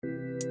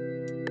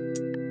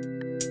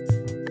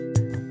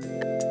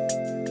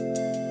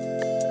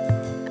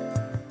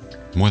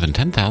More than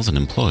 10,000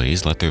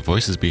 employees let their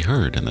voices be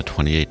heard in the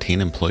 2018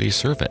 employee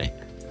survey.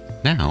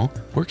 Now,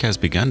 work has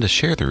begun to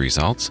share the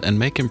results and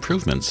make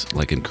improvements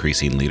like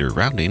increasing leader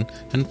routing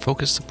and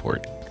focus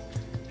support.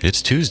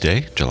 It's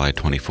Tuesday, July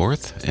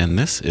 24th, and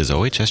this is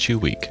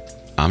OHSU Week.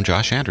 I'm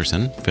Josh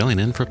Anderson, filling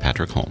in for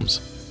Patrick Holmes.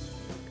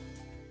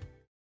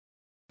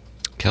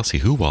 Kelsey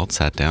Huwald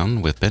sat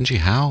down with Benji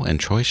Howe and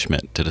Troy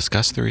Schmidt to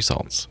discuss the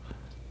results.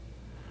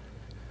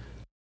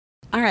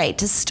 All right,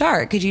 to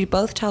start, could you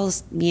both tell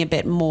me a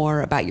bit more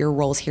about your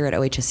roles here at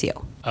OHSU?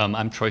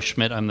 I'm Troy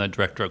Schmidt. I'm the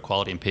Director of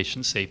Quality and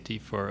Patient Safety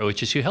for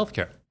OHSU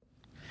Healthcare.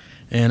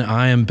 And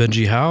I am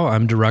Benji Howe.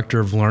 I'm Director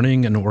of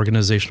Learning and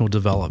Organizational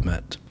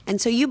Development.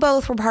 And so you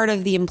both were part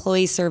of the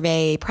employee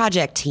survey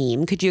project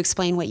team. Could you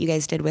explain what you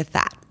guys did with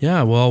that?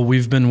 Yeah, well,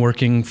 we've been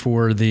working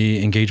for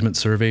the engagement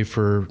survey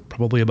for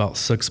probably about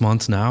 6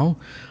 months now.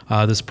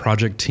 This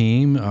project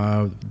team,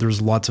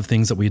 there's lots of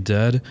things that we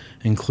did,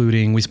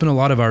 including we spent a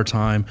lot of our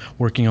time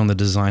working on the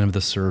design of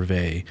the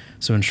survey,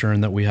 so ensuring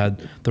that we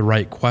had the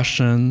right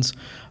questions.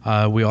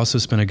 We also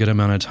spent a good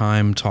amount of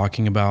time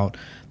talking about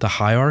the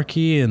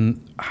hierarchy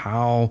and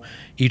how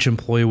each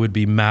employee would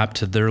be mapped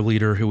to their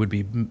leader, who would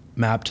be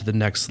mapped to the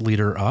next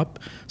leader up.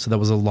 So that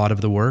was a lot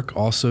of the work.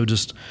 Also,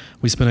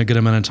 we spent a good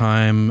amount of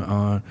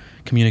time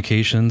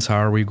communications. How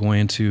are we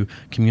going to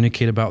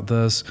communicate about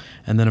this?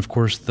 And then, of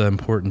course, the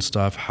important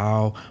stuff,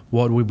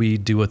 what would we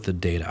do with the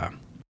data?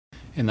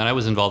 And then I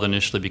was involved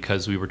initially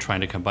because we were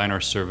trying to combine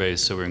our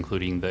surveys, so we're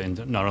including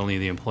not only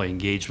the employee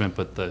engagement,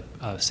 but the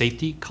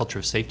culture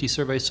of safety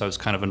surveys. So I was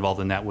kind of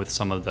involved in that with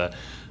some of the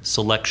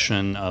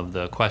selection of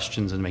the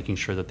questions and making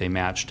sure that they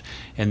matched.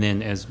 And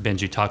then, as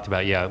Benji talked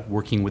about,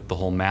 working with the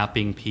whole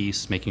mapping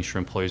piece, making sure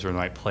employees are in the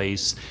right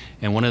place.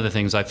 And one of the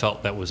things I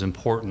felt that was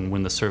important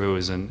when the survey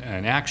was in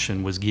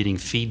action was getting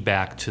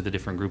feedback to the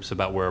different groups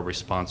about where our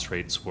response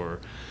rates were.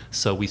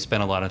 So we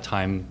spent a lot of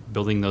time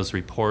building those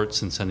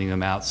reports and sending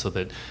them out so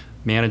that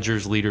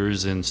managers,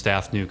 leaders, and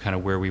staff knew kind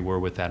of where we were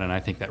with that, and I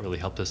think that really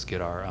helped us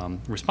get our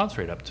response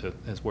rate up to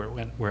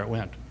where it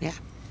went. Yeah.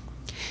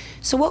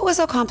 So what was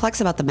so complex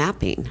about the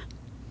mapping?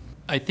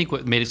 I think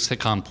what made it so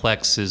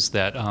complex is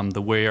that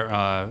the way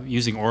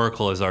using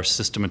Oracle as our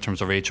system in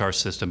terms of our HR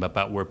system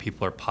about where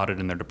people are plotted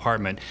in their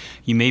department,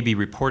 you may be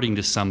reporting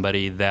to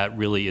somebody that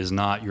really is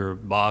not your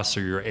boss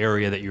or your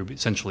area that you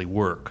essentially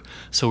work.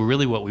 So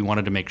really what we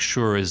wanted to make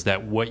sure is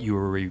that what you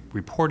were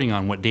reporting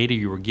on, what data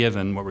you were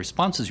given, what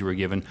responses you were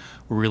given,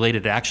 were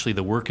related to actually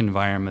the work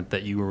environment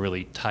that you were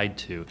really tied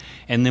to.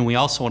 And then we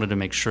also wanted to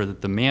make sure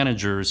that the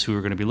managers who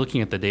are going to be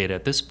looking at the data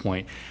at this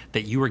point,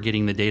 that you are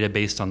getting the data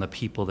based on the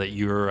people that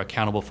you're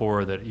accountable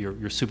for, that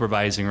you're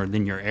supervising, or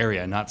in your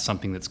area, not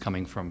something that's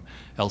coming from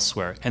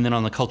elsewhere. And then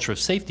on the culture of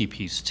safety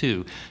piece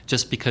too,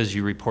 just because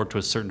you report to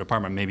a certain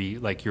department, maybe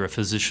like you're a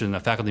physician, a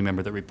faculty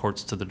member that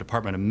reports to the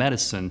Department of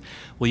Medicine,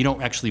 well, you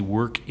don't actually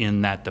work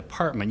in that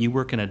department. You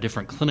work in a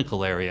different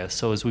clinical area.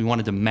 So as we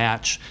wanted to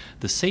match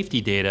the safety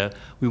data,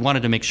 we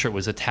wanted to make sure it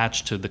was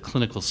attached to the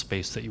clinical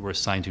space that you were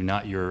assigned to,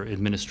 not your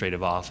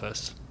administrative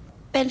office.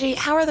 Benji,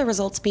 how are the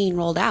results being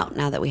rolled out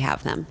now that we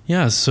have them?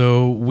 Yeah,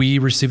 so we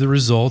received the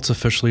results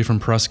officially from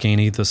Press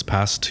Ganey this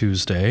past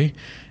Tuesday,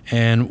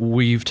 and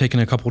we've taken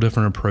a couple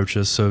different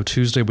approaches. So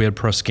Tuesday we had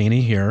Press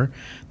Ganey here.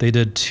 They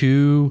did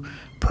 2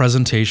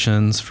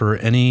 presentations for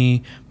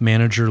any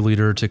manager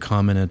leader to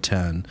come and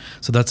attend.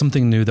 So that's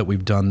something new that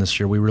we've done this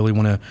year. We really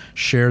want to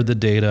share the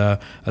data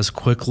as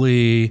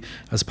quickly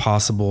as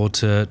possible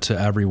to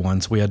everyone.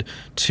 So we had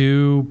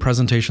 2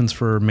 presentations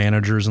for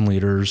managers and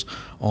leaders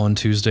on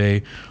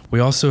Tuesday.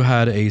 We also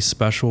had a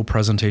special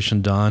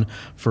presentation done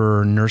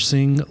for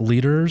nursing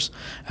leaders,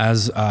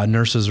 as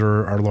nurses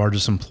are our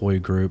largest employee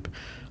group.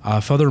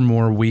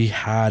 Furthermore, we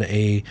had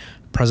a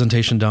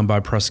presentation done by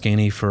Press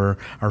Ganey for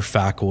our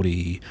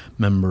faculty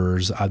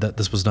members. That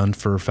this was done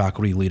for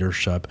faculty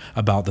leadership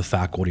about the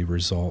faculty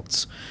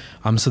results.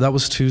 So that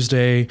was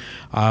Tuesday.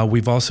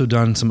 We've also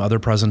done some other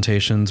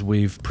presentations.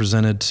 We've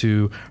presented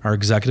to our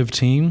executive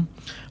team,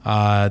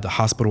 the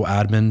hospital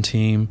admin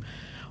team.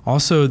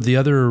 Also, the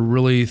other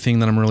really thing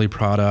that I'm really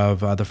proud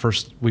of,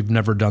 we've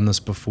never done this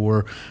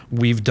before,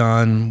 we've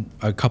done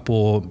a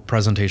couple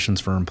presentations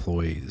for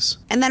employees.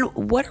 And then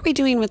what are we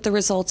doing with the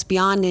results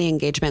beyond the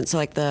engagement? So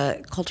like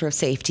the culture of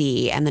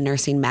safety and the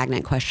nursing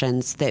magnet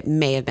questions that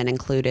may have been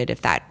included,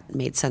 if that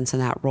made sense in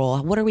that role.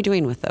 What are we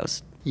doing with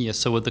those? Yeah,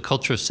 so with the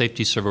culture of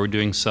safety survey, we're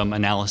doing some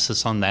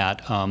analysis on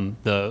that.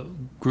 The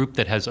group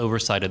that has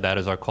oversight of that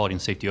is our Quality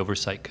and Safety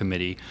Oversight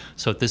Committee.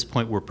 So at this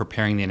point, we're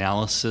preparing the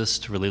analysis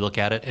to really look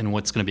at it. And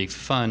what's going to be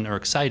fun or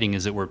exciting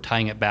is that we're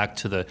tying it back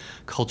to the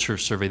culture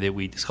of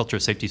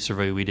safety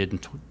survey we did in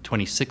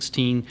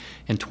 2016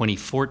 and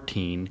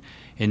 2014.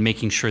 And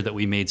making sure that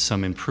we made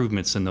some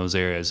improvements in those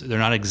areas. They're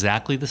not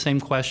exactly the same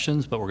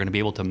questions, but we're going to be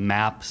able to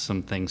map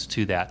some things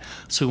to that.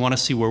 So we want to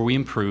see where we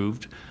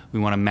improved. We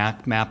want to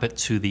map it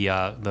to the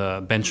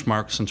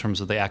benchmarks in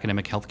terms of the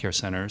academic healthcare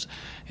centers.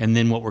 And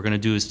then what we're going to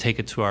do is take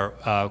it to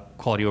our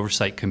Quality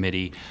Oversight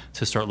Committee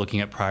to start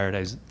looking at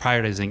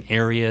prioritizing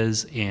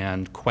areas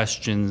and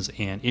questions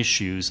and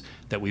issues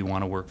that we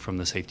want to work from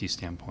the safety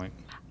standpoint.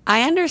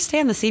 I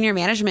understand the senior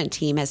management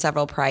team has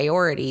several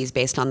priorities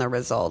based on the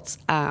results.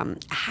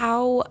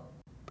 How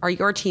are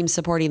your teams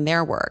supporting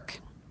their work?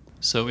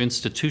 So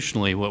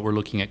institutionally, what we're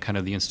looking at kind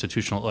of the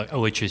institutional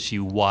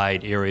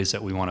OHSU-wide areas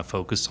that we want to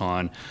focus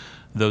on.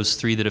 Those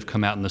three that have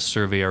come out in the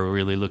survey are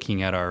really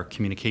looking at our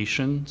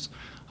communications,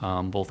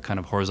 both kind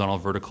of horizontal,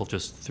 vertical,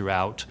 just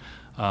throughout.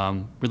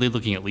 Really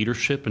looking at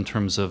leadership in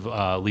terms of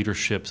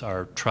leadership,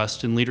 our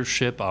trust in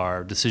leadership,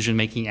 our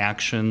decision-making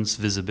actions,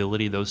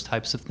 visibility, those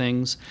types of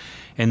things.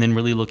 And then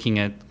really looking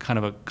at kind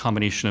of a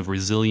combination of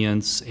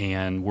resilience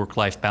and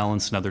work-life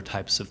balance and other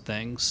types of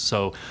things.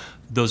 So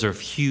those are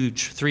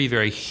three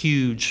very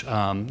huge,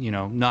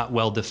 not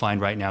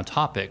well-defined right now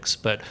topics,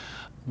 but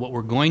what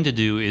we're going to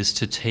do is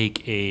to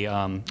take a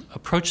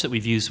approach that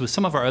we've used with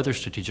some of our other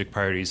strategic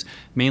priorities,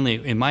 mainly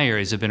in my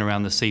areas have been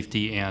around the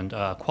safety and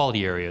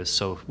quality areas.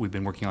 So we've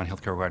been working on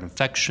healthcare-acquired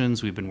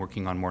infections, we've been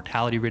working on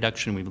mortality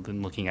reduction, we've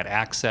been looking at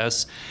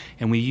access,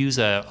 and we use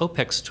a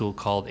OPEX tool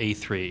called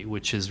A3,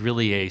 which is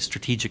really a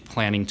strategic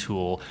planning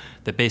tool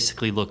that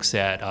basically looks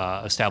at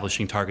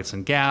establishing targets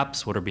and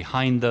gaps, what are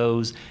behind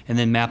those, and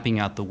then mapping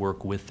out the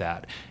work with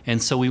that.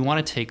 And so we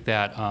want to take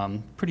that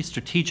pretty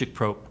strategic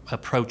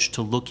approach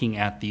to looking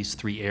at these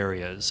three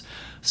areas.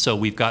 So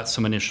we've got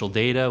some initial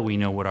data, we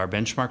know what our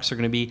benchmarks are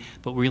going to be,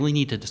 but we really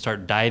need to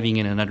start diving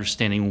in and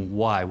understanding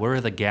why. What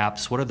are the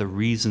gaps? What are the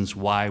reasons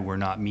why we're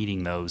not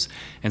meeting those?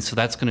 And so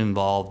that's going to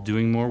involve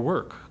doing more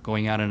work,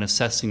 going out and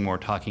assessing more,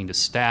 talking to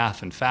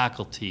staff and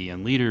faculty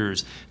and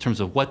leaders in terms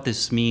of what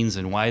this means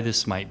and why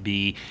this might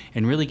be,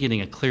 and really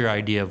getting a clear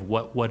idea of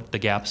what the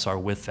gaps are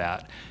with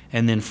that.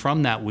 And then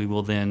from that, we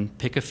will then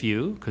pick a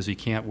few, because we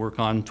can't work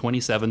on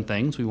 27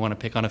 things. We want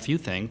to work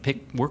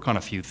on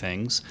a few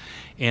things,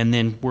 and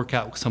then work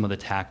out some of the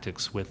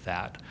tactics with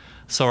that.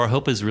 So our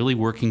hope is really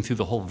working through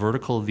the whole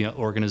vertical of the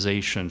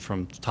organization,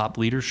 from top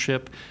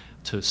leadership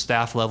to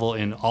staff level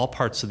in all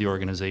parts of the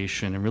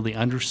organization, and really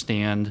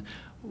understand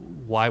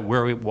why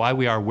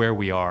we are where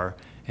we are,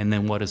 and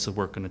then what is the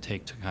work going to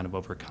take to kind of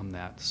overcome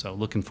that. So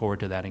looking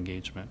forward to that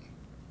engagement.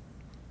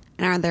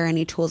 And are there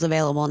any tools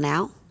available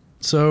now?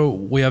 So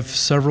we have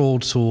several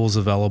tools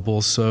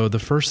available. So the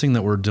first thing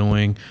that we're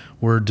doing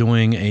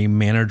a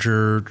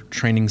manager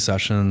training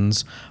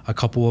sessions, a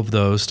couple of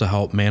those to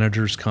help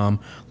managers come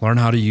learn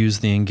how to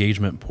use the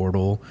engagement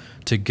portal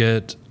to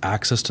get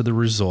access to the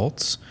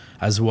results,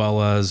 as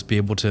well as be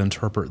able to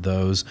interpret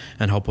those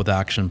and help with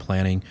action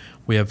planning.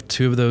 We have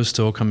two of those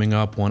still coming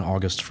up, one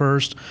August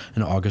 1st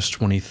and August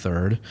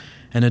 23rd.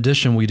 In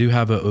addition, we do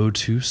have an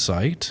O2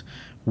 site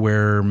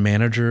where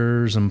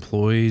managers,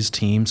 employees,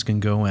 teams can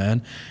go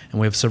in, and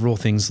we have several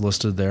things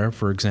listed there.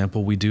 For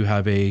example, we do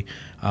have a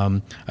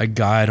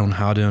guide on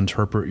how to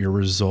interpret your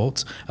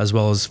results, as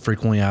well as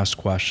frequently asked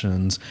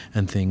questions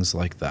and things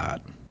like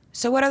that.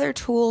 So what other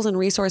tools and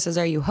resources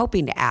are you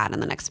hoping to add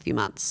in the next few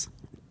months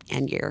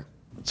and year?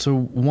 So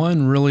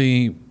one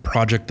really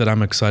project that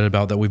I'm excited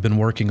about that we've been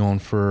working on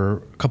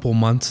for a couple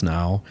months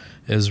now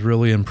is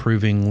really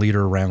improving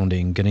leader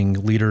rounding, getting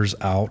leaders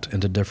out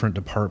into different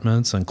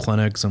departments and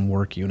clinics and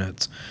work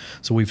units.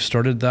 So we've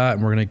started that,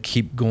 and we're going to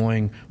keep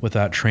going with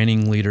that,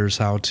 training leaders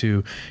how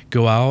to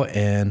go out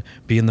and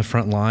be in the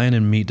front line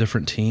and meet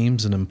different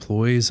teams and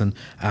employees and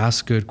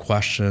ask good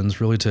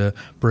questions, really to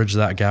bridge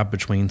that gap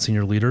between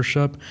senior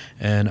leadership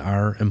and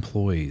our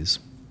employees.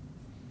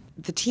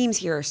 The teams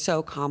here are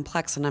so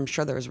complex, and I'm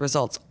sure there's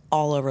results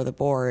all over the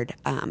board.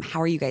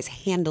 How are you guys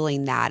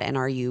handling that? And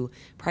are you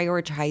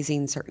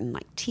prioritizing certain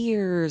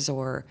tiers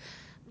or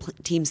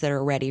teams that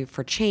are ready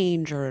for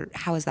change, or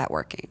how is that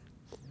working?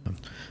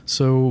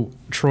 So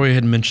Troy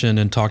had mentioned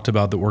and talked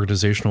about the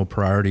organizational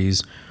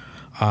priorities.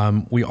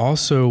 We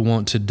also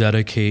want to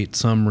dedicate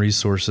some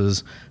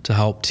resources to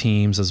help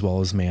teams as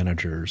well as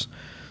managers.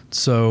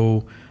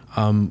 So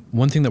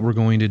one thing that we're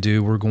going to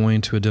do, we're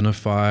going to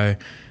identify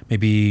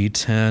maybe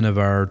 10 of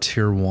our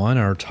tier 1,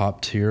 our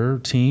top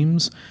tier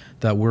teams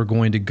that we're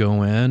going to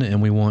go in,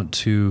 and we want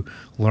to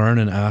learn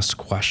and ask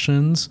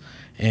questions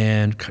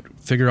and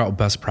figure out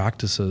best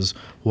practices.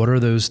 What are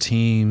those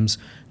teams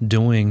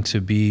doing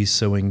to be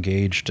so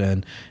engaged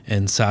and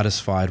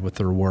satisfied with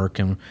their work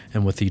and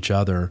with each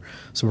other?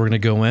 So we're going to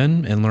go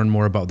in and learn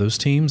more about those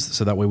teams,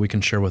 so that way we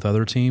can share with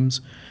other teams.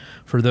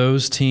 For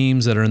those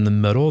teams that are in the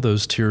middle,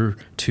 those tier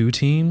 2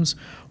 teams,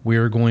 we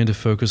are going to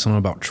focus on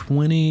about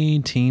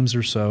 20 teams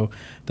or so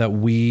that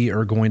we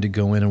are going to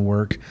go in and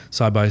work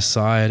side by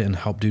side and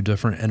help do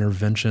different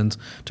interventions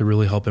to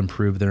really help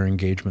improve their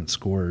engagement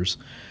scores.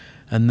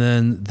 And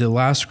then the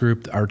last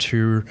group, our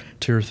tier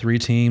 3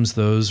 teams,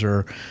 those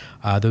are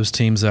those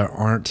teams that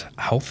aren't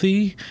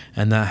healthy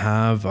and that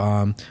have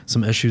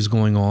some issues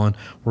going on.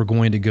 We're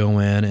going to go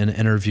in and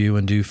interview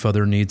and do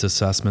further needs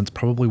assessments,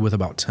 probably with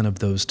about 10 of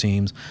those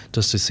teams,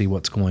 just to see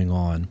what's going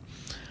on.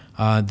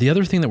 The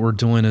other thing that we're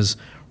doing is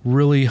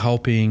really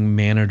helping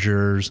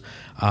managers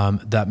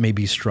that may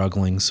be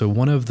struggling. So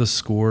one of the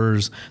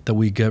scores that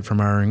we get from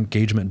our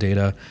engagement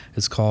data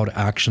is called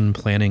Action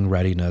Planning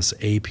Readiness,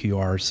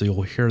 APR. So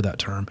you'll hear that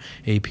term,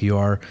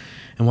 APR.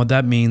 And what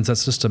that means,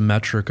 that's just a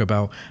metric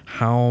about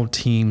how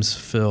teams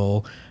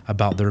feel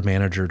about their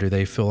manager. Do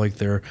they feel like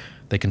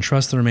they can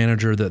trust their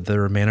manager, that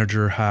their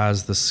manager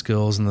has the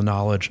skills and the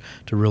knowledge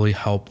to really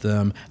help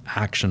them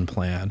action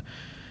plan?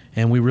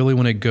 And we really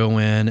want to go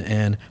in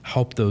and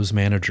help those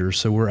managers.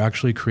 So we're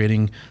actually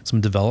creating some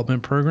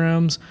development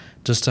programs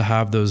just to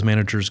have those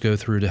managers go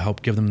through to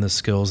help give them the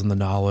skills and the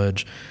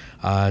knowledge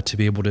to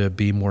be able to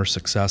be more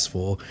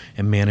successful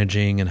in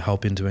managing and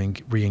helping to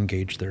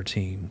re-engage their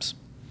teams.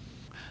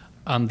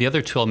 The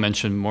other tool I'll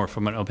mention more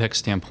from an OPEX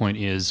standpoint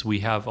is we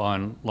have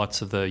on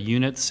lots of the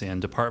units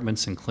and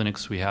departments and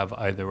clinics, we have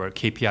either our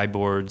KPI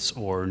boards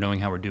or knowing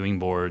how we're doing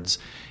boards.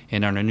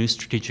 And on our new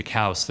strategic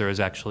house, there is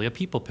actually a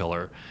people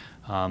pillar.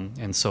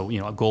 And so,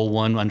 goal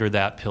one under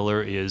that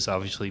pillar is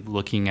obviously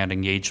looking at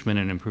engagement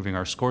and improving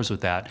our scores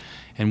with that.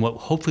 And what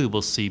hopefully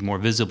we'll see more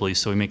visibly,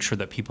 so we make sure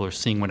that people are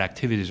seeing what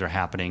activities are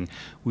happening,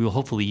 we will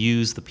hopefully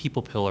use the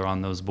people pillar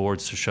on those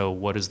boards to show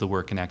what is the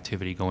work and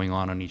activity going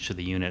on each of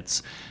the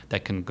units.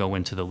 That can go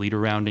into the leader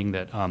rounding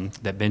that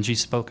Benji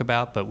spoke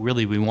about, but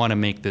really we want to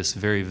make this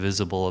very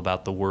visible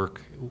about the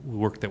work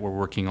that we're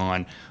working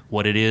on,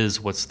 what it is,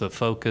 what's the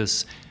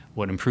focus,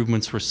 what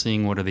improvements we're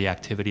seeing, what are the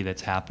activity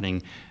that's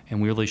happening,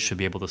 and we really should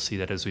be able to see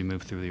that as we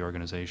move through the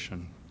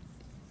organization.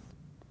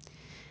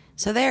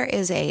 So there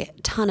is a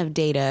ton of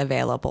data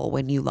available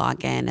when you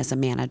log in as a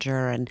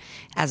manager and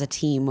as a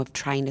team of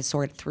trying to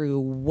sort through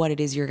what it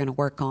is you're going to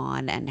work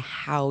on and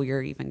how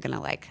you're even going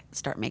to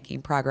start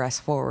making progress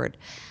forward.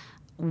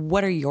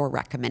 What are your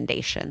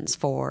recommendations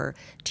for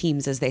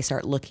teams as they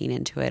start looking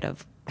into it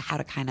of how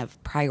to kind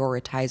of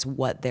prioritize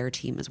what their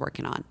team is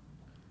working on?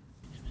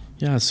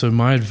 Yeah, so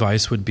my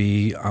advice would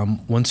be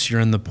once you're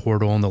in the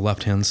portal on the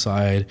left-hand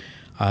side,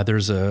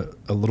 there's a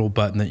little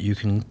button that you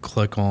can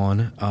click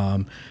on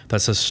that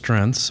says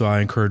strengths. So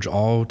I encourage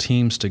all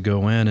teams to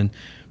go in and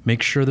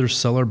make sure they're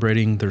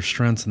celebrating their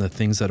strengths and the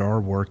things that are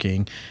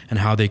working and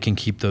how they can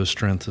keep those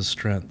strengths as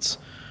strengths.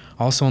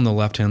 Also on the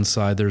left-hand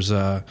side, there's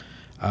a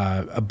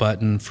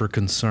button for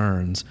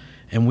concerns.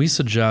 And we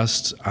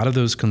suggest out of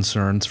those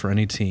concerns for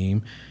any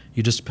team,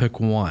 you just pick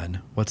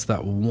one. What's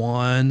that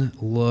one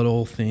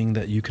little thing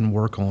that you can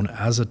work on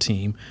as a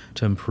team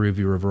to improve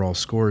your overall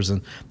scores,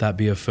 and that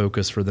be a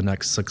focus for the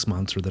next 6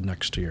 months or the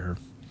next year?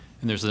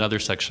 And there's another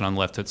section on the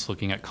left that's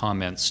looking at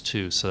comments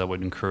too, so that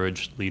would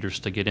encourage leaders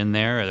to get in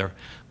there.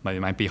 It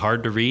might be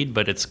hard to read,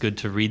 but it's good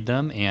to read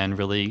them and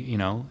really,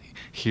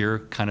 hear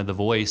kind of the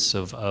voice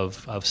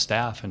of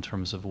staff in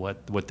terms of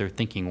what they're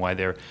thinking, why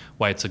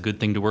it's a good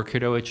thing to work here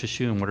at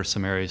OHSU, and what are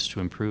some areas to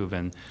improve.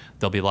 And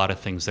there'll be a lot of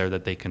things there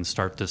that they can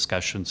start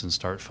discussions and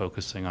start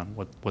focusing on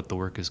what the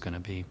work is going to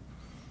be.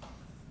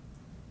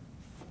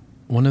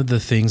 One of the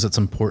things that's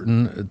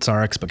important, it's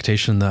our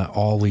expectation that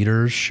all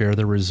leaders share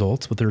their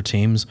results with their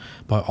teams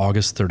by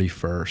August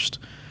 31st.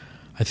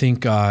 I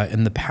think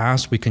in the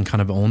past we can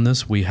kind of own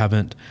this. We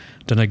haven't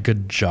done a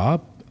good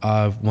job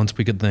once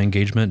we get the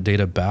engagement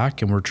data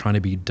back, and we're trying to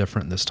be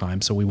different this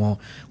time. So we want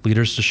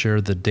leaders to share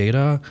the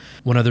data.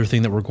 One other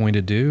thing that we're going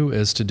to do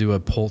is to do a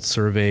pulse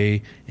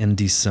survey in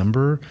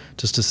December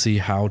just to see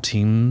how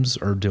teams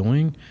are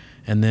doing.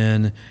 And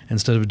then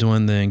instead of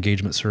doing the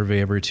engagement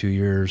survey every 2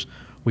 years,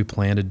 we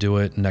plan to do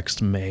it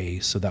next May,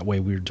 so that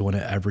way we're doing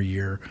it every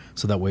year,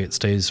 so that way it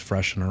stays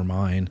fresh in our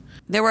mind.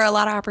 There were a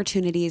lot of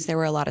opportunities, there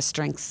were a lot of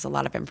strengths, a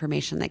lot of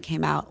information that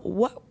came out.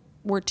 What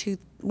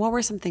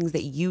were some things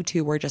that you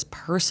two were just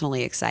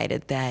personally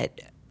excited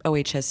that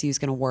OHSU is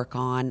going to work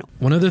on?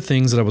 One of the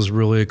things that I was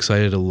really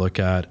excited to look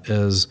at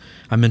is,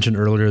 I mentioned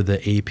earlier, the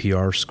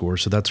APR score.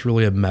 So that's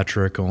really a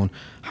metric on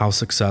how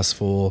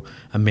successful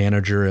a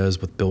manager is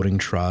with building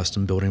trust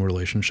and building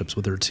relationships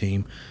with their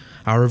team.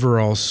 Our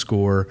overall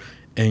score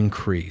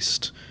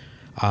increased.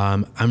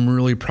 I'm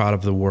really proud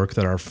of the work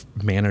that our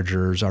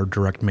managers, our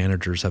direct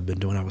managers, have been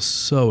doing. I was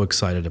so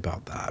excited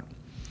about that.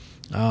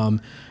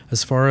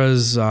 As far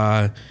as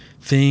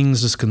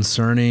things just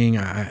concerning,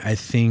 I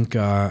think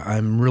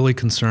I'm really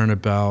concerned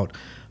about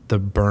the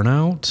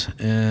burnout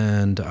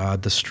and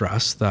the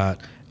stress that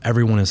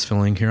everyone is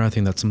feeling here. I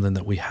think that's something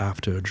that we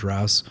have to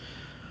address.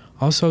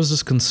 Also, I was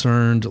just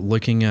concerned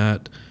looking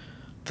at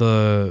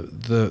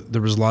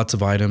there was lots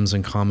of items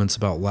and comments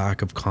about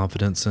lack of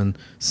confidence in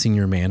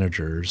senior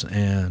managers,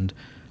 and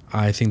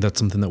I think that's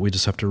something that we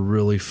just have to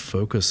really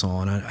focus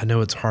on. I know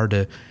it's hard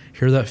to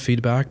hear that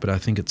feedback, but I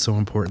think it's so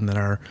important that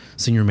our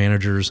senior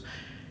managers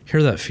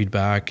hear that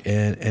feedback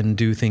and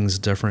do things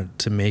different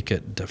to make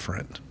it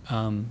different.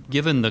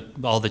 Given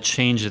all the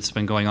change that's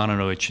been going on at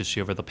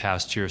OHSU over the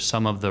past year,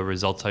 some of the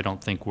results I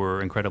don't think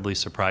were incredibly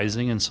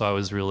surprising, and so I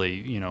was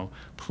really,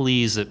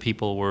 pleased that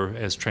people were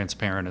as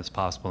transparent as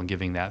possible in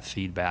giving that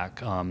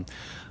feedback.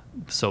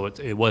 So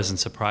it wasn't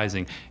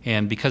surprising.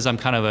 And because I'm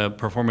kind of a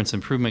performance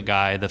improvement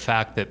guy, the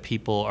fact that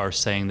people are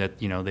saying that,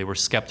 they were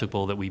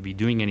skeptical that we'd be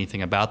doing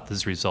anything about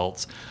these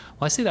results,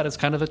 well, I see that as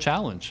kind of a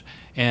challenge.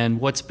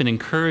 And what's been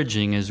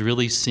encouraging is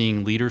really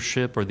seeing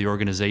leadership or the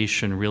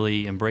organization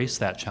really embrace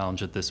that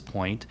challenge at this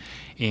point,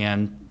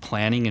 and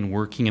planning and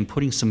working and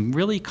putting some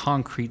really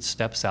concrete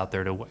steps out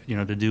there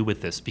to do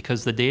with this,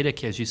 because the data,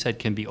 as you said,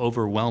 can be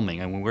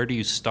overwhelming. I mean, where do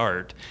you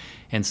start?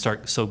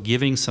 So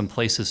giving some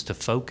places to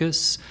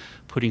focus,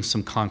 putting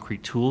some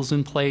concrete tools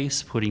in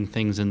place, putting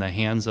things in the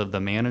hands of the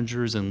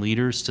managers and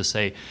leaders to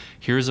say,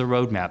 here's a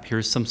roadmap,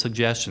 here's some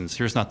suggestions,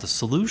 here's not the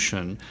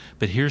solution,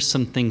 but here's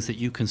some things that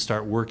you can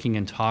start working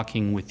and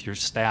talking with your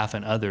staff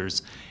and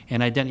others,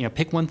 and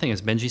pick one thing,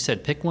 as Benji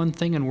said, pick one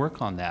thing and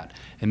work on that,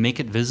 and make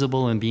it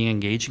visible and be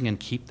engaging and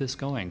keep this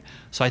going.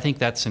 So I think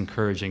that's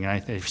encouraging,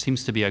 and there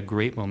seems to be a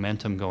great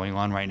momentum going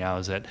on right now,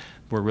 is that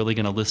we're really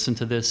going to listen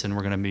to this and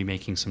we're going to be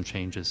making some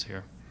changes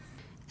here.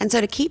 And so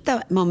to keep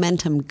the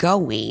momentum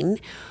going,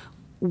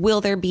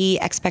 will there be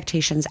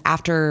expectations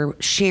after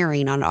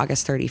sharing on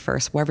August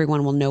 31st, where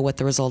everyone will know what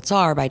the results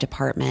are by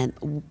department?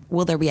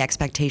 Will there be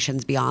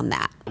expectations beyond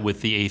that? With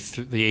the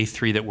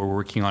A3 that we're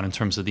working on in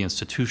terms of the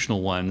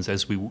institutional ones,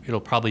 it'll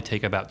probably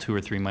take about 2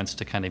 or 3 months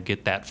to kind of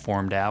get that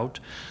formed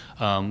out.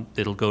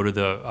 It'll go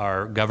to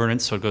our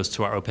governance, so it goes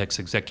to our OPEX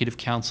Executive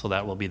Council.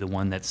 That will be the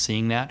one that's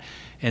seeing that.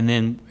 And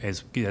then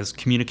as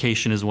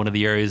communication is one of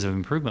the areas of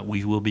improvement,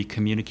 we will be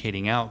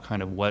communicating out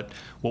kind of what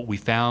we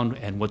found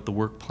and what the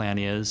work plan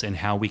is and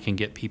how we can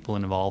get people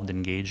involved,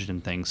 engaged in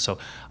things. So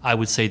I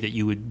would say that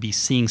you would be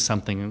seeing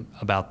something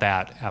about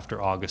that after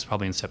August,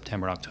 probably in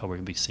September, October,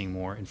 you'll be seeing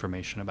more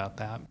information about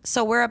that.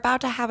 So we're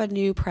about to have a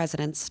new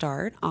president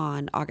start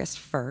on August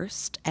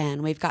 1st,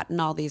 and we've gotten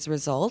all these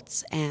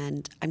results,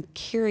 and I'm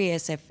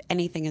curious if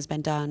anything has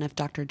been done, if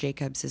Dr.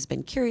 Jacobs has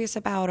been curious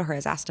about or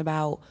has asked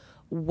about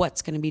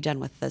what's going to be done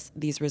with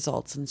these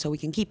results, and so we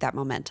can keep that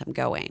momentum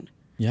going.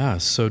 Yeah,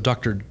 so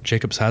Dr.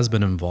 Jacobs has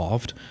been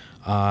involved.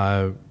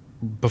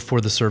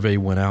 Before the survey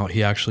went out,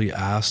 he actually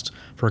asked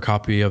for a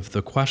copy of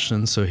the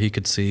questions so he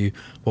could see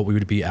what we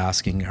would be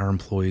asking our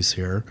employees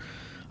here.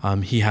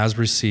 He has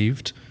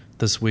received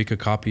this week a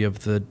copy of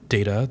the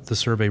data, the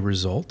survey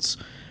results.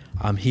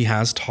 He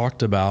has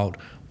talked about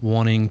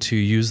wanting to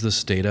use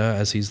this data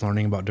as he's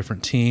learning about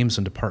different teams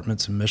and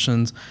departments and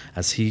missions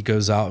as he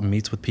goes out and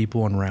meets with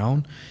people en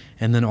route.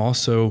 And then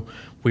also,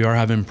 we are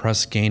having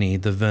Press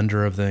Ganey, the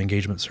vendor of the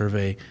engagement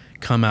survey,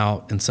 come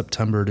out in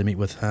September to meet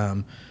with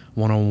him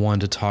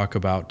one-on-one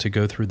to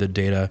go through the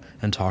data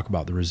and talk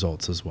about the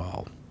results as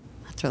well.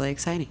 That's really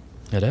exciting.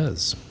 It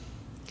is.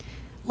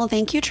 Well,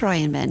 thank you, Troy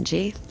and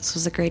Benji. This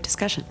was a great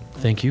discussion.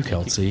 Thank you,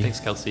 Kelsey. Thanks,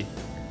 Kelsey.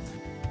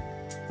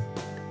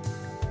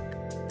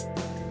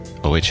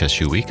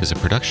 OHSU Week is a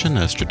production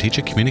of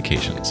Strategic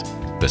Communications.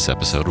 This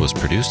episode was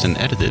produced and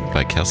edited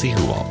by Kelsey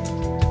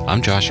Huwalt.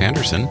 I'm Josh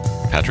Anderson.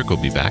 Patrick will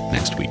be back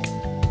next week.